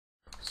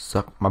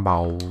suck my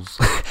balls.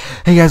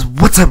 Hey guys,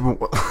 what's up?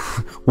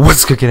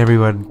 What's cooking,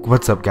 everyone?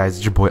 What's up, guys?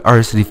 It's your boy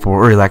R64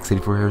 or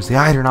Relax84 here. Say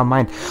I do not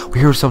mind. We're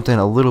here with something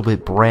a little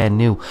bit brand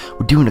new.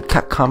 We're doing a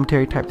cut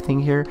commentary type of thing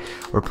here.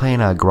 We're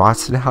playing a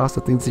Garage House,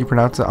 I think you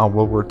pronounce it, on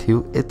World War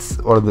II. It's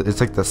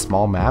like the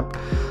small map.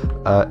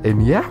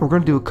 And yeah, we're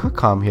gonna do a cut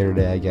com here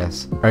today, I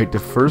guess. All right, to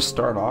first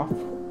start off,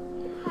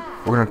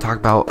 we're gonna talk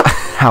about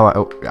how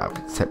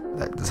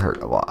that just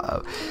hurt a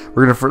lot.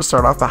 We're gonna first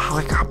start off about how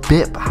I got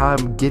bit, how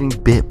I'm getting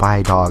bit by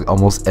a dog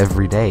almost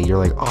every day. You're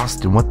like,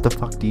 Austin, what the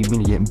fuck do you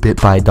mean you're getting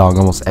bit by a dog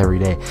almost every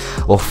day?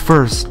 Well,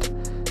 first,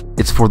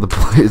 it's for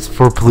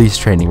police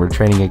training. We're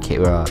training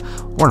not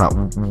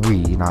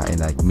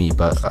like me,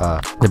 but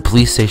the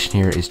police station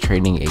here is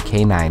training a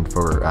canine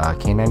for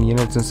canine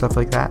units and stuff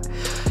like that.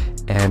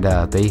 And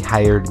they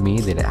hired me.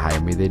 They didn't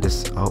hire me. They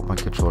just, oh, my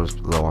controller's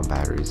low on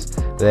batteries.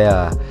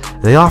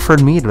 They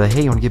offered me to, like,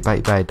 hey, you want to get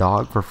bit by a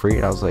dog for free?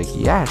 And I was like,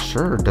 yeah,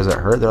 sure. Does it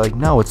hurt? They're like,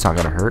 no, it's not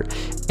gonna hurt.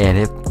 And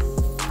it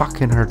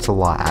fucking hurts a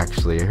lot,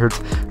 actually. It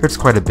hurts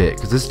quite a bit,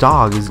 because this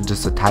dog isn't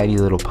just a tiny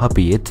little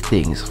puppy. Its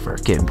thing's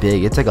freaking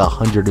big. It's like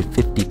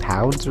 150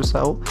 pounds or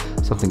so,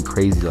 something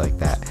crazy like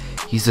that.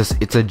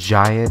 It's a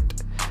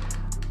giant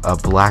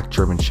black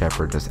German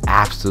Shepherd, just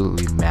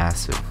absolutely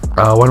massive.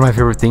 One of my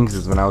favorite things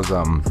is when I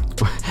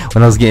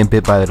was getting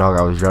bit by the dog,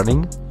 I was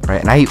running, right,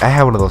 and I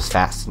had one of those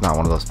not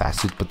one of those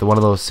fast suits, but one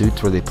of those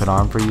suits where they put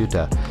on for you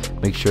to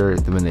make sure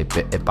that when they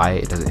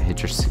bite, it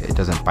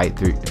doesn't bite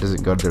through, it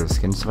doesn't go to their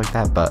skin and stuff like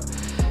that, but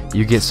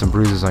you get some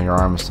bruises on your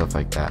arm and stuff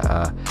like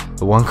that.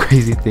 The one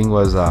crazy thing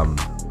was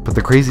but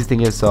the crazy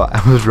thing is, so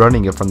I was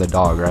running it from the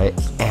dog, right?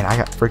 And I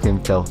got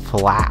freaking fell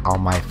flat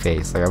on my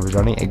face. Like, I was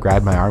running and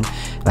grabbed my arm,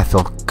 and I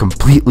fell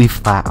completely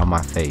flat on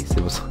my face.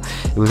 It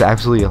was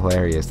absolutely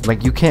hilarious.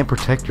 Like, you can't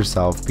protect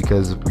yourself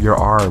because your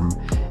arm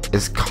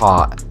is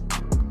caught.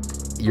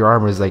 Your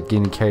arm is like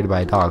getting carried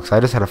by a dog. So I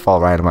just had to fall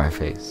right on my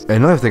face.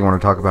 Another thing I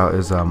want to talk about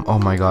is oh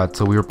my god.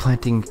 So we were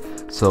planting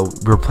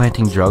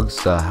drugs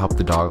to help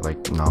the dog,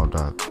 like, you know,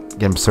 to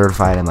get him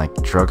certified and like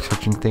drug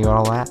searching thing and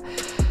all that.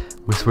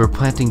 So we were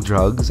planting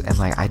drugs, and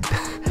like I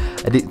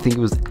didn't think it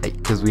was,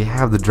 because we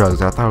have the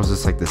drugs. I thought it was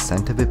just like the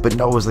scent of it, but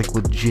no, it was like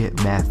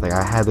legit meth. Like,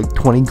 I had like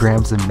 20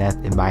 grams of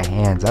meth in my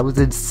hands. That was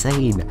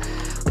insane.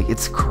 Like,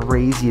 it's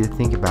crazy to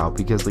think about,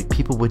 because like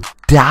people would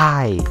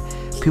die,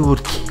 people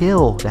would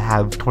kill to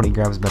have 20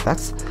 grams of meth.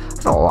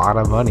 That's a lot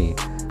of money.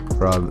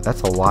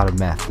 That's a lot of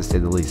meth, to say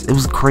the least. It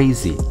was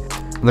crazy.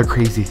 Another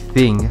crazy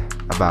thing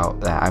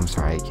about that, I'm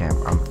sorry, I can't.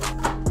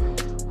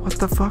 What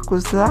the fuck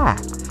was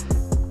that?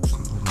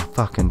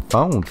 Fucking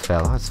phone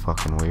fell. That's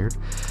fucking weird.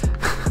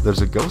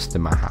 There's a ghost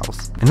in my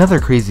house. Another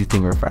crazy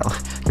thing we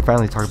can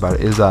finally talk about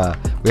it is I'm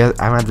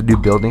gonna have to do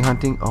building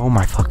hunting. Oh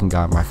my fucking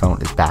god, my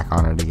phone is back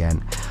on it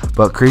again.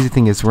 But crazy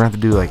thing is, we're gonna have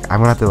to do, like, I'm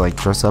gonna have to like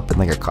dress up in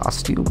like a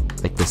costume,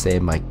 like the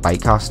same like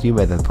bike costume,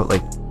 and then put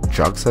like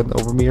drugs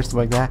over me or something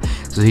like that,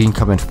 so he can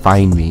come and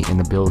find me in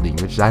the building,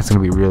 which that's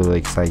gonna be really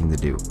exciting to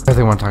do. Another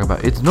thing I want to talk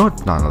about,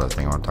 another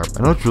thing I want to talk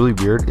about. I know it's really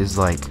weird is,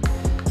 like,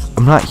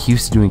 I'm not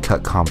used to doing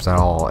cut comps at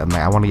all, and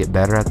like I want to get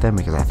better at them,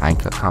 because I find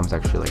cut comps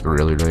actually like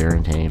really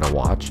entertaining to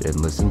watch and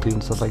listen to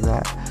and stuff like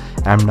that.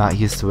 And I'm not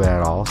used to it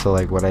at all. So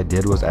like what I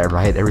did was I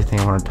write everything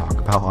I want to talk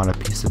about on a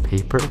piece of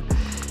paper,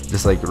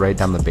 just like write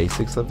down the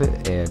basics of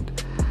it, and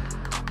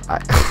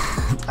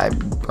I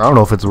don't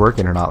know if it's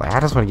working or not. Like, I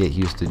just want to get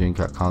used to doing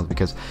cut comps,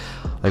 because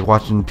like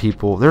watching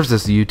people, there's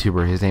this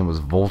YouTuber, his name was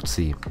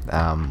Voltsy.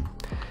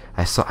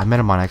 I met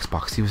him on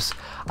Xbox.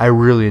 I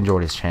really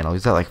enjoyed his channel.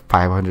 He's at like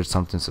 500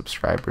 something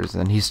subscribers,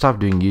 and he stopped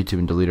doing YouTube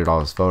and deleted all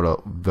his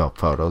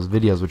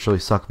videos, which really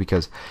sucked,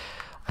 because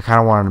I kind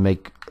of wanted to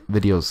make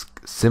videos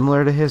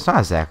similar to his, not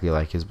exactly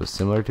like his, but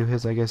similar to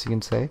his, I guess you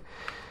can say.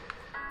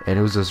 And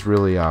it was just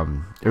really it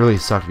really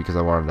sucked, because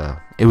I wanted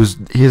to,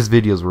 his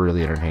videos were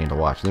really entertaining to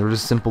watch, and they were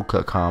just simple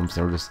cut comps.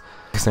 They were just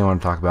next thing I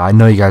want to talk about. I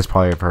know you guys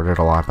probably have heard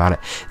a lot about it,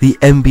 the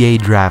NBA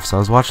draft. So I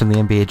was watching the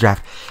NBA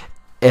draft,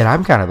 and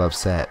I'm kind of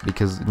upset,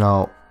 because, you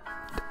know,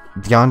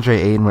 DeAndre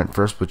Ayton went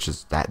first, which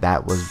is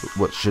that was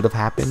what should have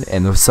happened,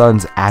 and the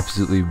Suns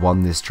absolutely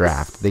won this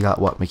draft. They got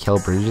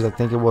Mikal Bridges, I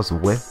think it was,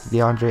 with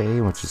DeAndre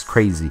Ayton, which is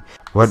crazy.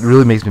 What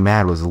really makes me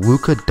mad was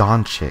Luka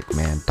Doncic,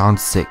 man.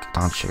 Doncic,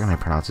 I don't know how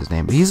to pronounce his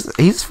name, but he's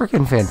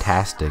freaking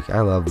fantastic. I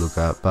love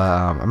Luka, but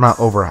I'm not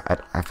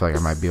I feel like I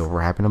might be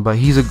overhyping him, but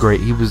he was great.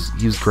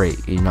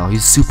 You know,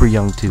 he's super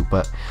young too.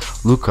 But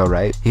Luka,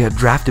 right? He got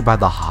drafted by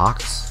the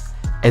Hawks,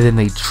 and then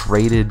they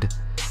traded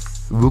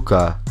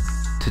Luka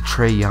to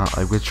Trae Young,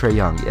 with Trae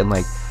Young, and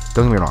like,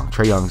 don't get me wrong,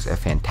 Trae Young's a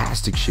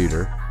fantastic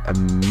shooter,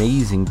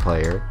 amazing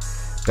player,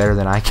 better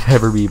than I could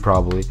ever be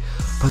probably,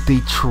 but they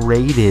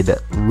traded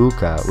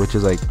Luka, which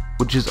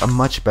is a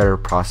much better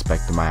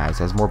prospect in my eyes,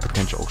 has more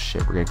potential. Oh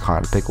shit, we're getting caught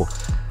in a pickle.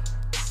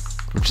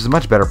 Which is a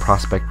much better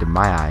prospect in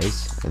my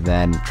eyes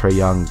than Trae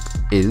Young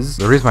is.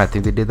 The reason why I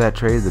think they did that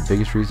trade, the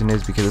biggest reason,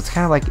 is because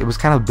it was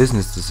kind of a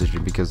business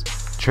decision, because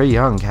Trae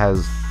Young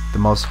has the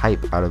most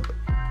hype out of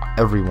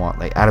everyone,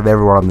 like out of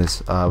everyone on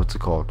this out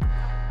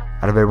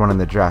of everyone in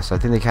the draft. So I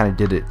think they kind of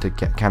did it to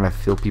kind of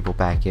fill people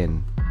back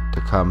in,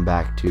 to come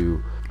back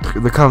to to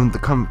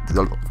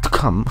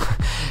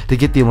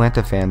get the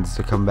Atlanta fans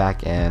to come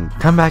back and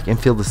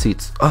fill the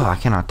seats. Oh, I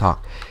cannot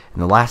talk.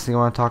 And the last thing I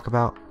want to talk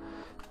about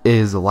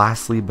is,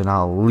 lastly but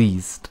not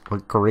least,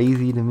 what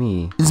crazy to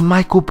me is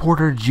Michael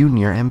Porter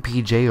Jr.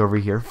 MPJ over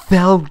here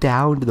fell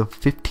down to the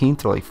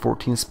 15th or like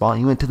 14th spot.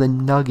 He went to the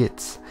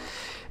Nuggets.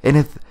 And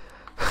if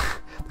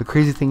the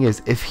crazy thing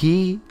is, if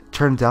he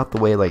turns out the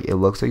way like it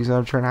looks like he's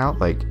gonna turn out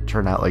like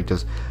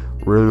just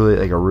really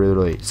like a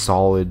really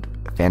solid,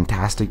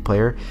 fantastic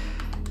player,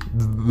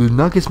 the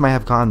Nuggets might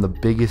have gotten the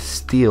biggest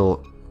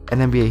steal in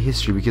NBA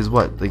history, because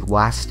like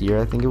last year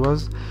I think it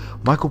was,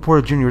 Michael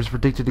Porter Jr. was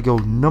predicted to go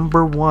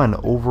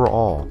 #1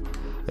 overall.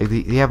 Like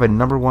they have a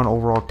 #1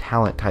 overall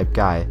talent type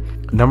guy,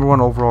 #1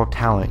 overall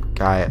talent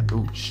guy.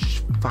 Ooh,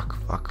 fuck.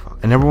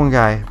 A #1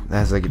 guy that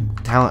has like a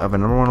talent of a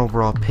 #1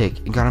 overall pick,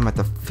 and got him at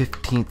the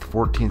 15th,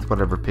 14th,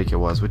 whatever pick it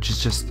was, which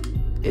is just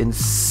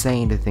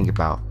insane to think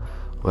about.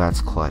 Well,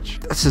 that's clutch.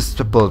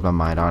 That blows my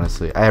mind,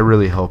 honestly. I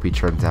really hope he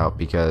turns out,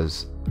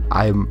 because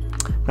I'm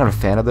not a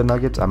fan of the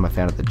Nuggets. I'm a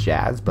fan of the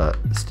Jazz, but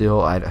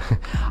still, I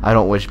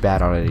don't wish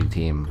bad on any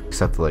team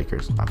except the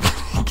Lakers.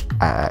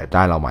 I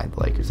don't mind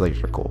the Lakers. The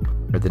Lakers are cool.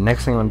 But the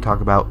next thing I'm going to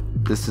talk about,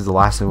 this is the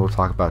last thing we'll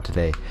talk about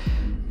today,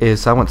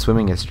 is I went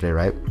swimming yesterday,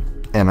 right?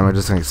 And I'm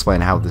just going to explain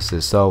how this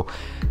is. So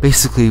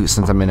basically,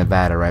 since I'm in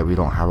Nevada, right, we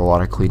don't have a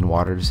lot of clean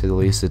water, to say the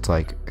least. It's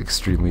like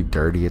extremely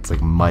dirty. It's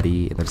like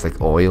muddy, and there's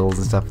like oils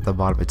and stuff at the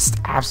bottom. It's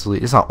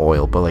not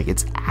oil, but like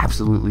it's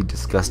absolutely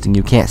disgusting.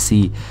 You can't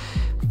see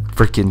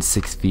freaking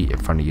 6 feet in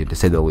front of you, to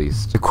say the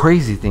least. The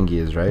crazy thing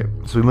is, right,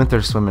 so we went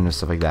there swimming and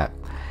stuff like that,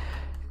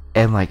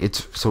 and like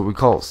so we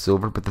call it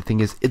silver, but the thing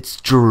is, it's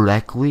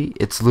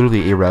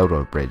literally a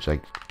railroad bridge.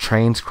 Like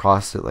trains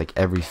cross it like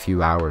every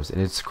few hours,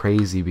 and it's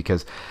crazy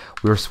because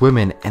we were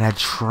swimming and a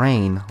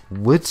train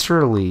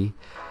literally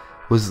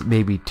was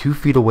maybe 2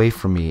 feet away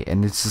from me,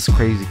 and it's just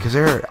crazy because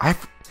they're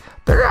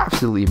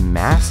absolutely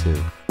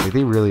massive. Like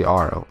they really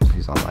are. Oh,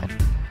 he's online.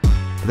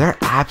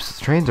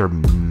 Trains are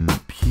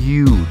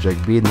huge.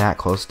 Like being that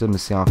close to them to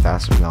see how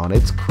fast they're going,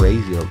 it's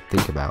crazy to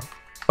think about.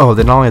 Oh,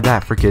 then not only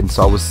that, freaking.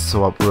 So I was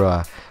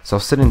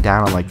sitting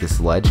down on like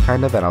this ledge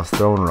kind of, and I was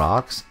throwing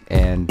rocks,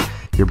 and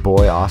your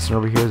boy Austin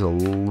over here is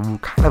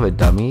kind of a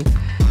dummy,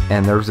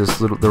 and there was a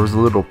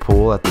little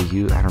pool that they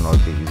use. I don't know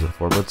what they use it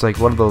for, but it's like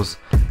one of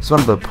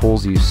the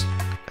pools you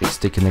like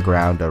stick in the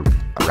ground to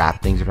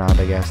wrap things around,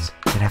 I guess.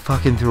 And I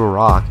fucking threw a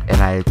rock, and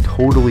I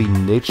totally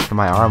niched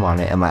my arm on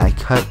it, and I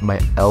cut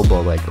my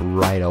elbow like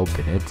right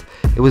open.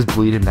 It was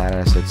bleeding bad,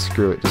 and I said,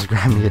 screw it, just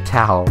grab me a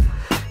towel.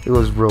 It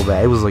was real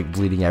bad. It was like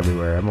bleeding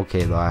everywhere. I'm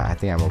okay though. I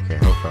think I'm okay.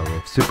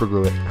 Hopefully, super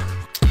glue it.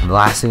 And the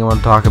last thing I want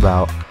to talk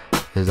about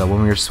is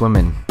when we were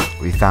swimming,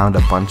 we found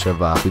a bunch of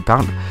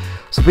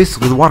so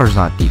basically the water's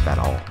not deep at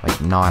all. Like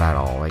not at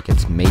all. Like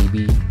it's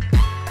maybe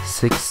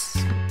 6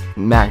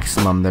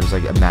 maximum. There's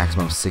like a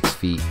maximum 6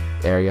 feet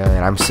area,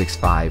 and I'm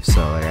 6'5",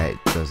 so like it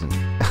doesn't.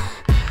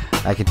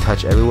 I can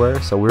touch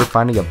everywhere. So we were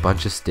finding a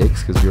bunch of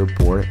sticks because we were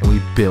bored, and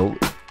we built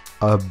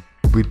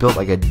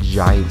like a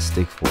giant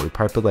stick fort. We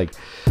probably put like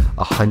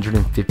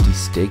 150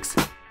 sticks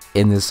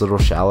in this little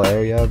shallow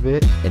area of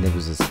it, and it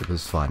was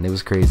fun. It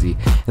was crazy.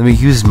 And we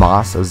used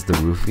moss as the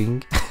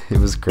roofing. It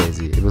was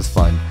crazy. It was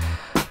fun.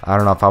 I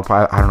don't know if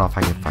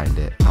I can find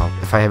it.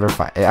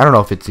 I don't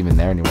know if it's even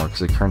there anymore because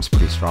the current's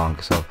pretty strong.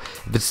 So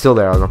if it's still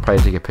there, I'll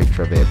probably take a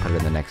picture of it and put it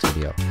in the next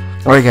video.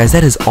 Alright guys,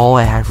 that is all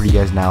I have for you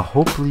guys now.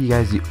 Hopefully you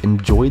guys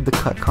enjoyed the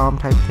cutcom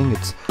type thing.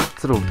 It's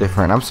a little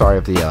different. I'm sorry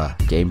if the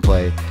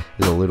gameplay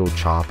is a little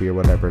choppy or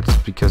whatever. It's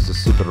because the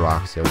stupid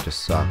rocks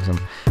just sucks. I'm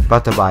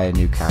about to buy a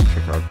new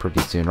capture card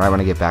pretty soon. Right when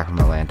I get back from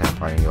Atlanta, I'm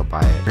probably gonna go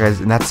buy it. Guys,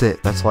 and that's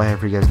it. That's all I have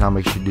for you guys now.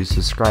 Make sure you do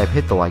subscribe,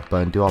 hit the like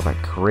button, do all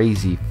that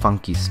crazy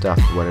funky stuff,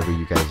 whatever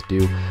you guys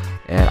do.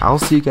 And I'll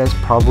see you guys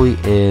probably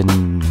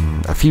in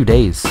a few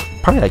days.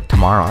 Probably like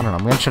tomorrow. I don't know.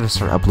 I'm gonna try to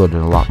start uploading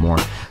a lot more.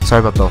 Sorry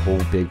about the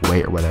whole big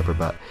wait or whatever,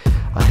 but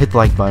hit the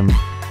like button,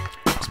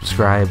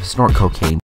 subscribe, snort cocaine.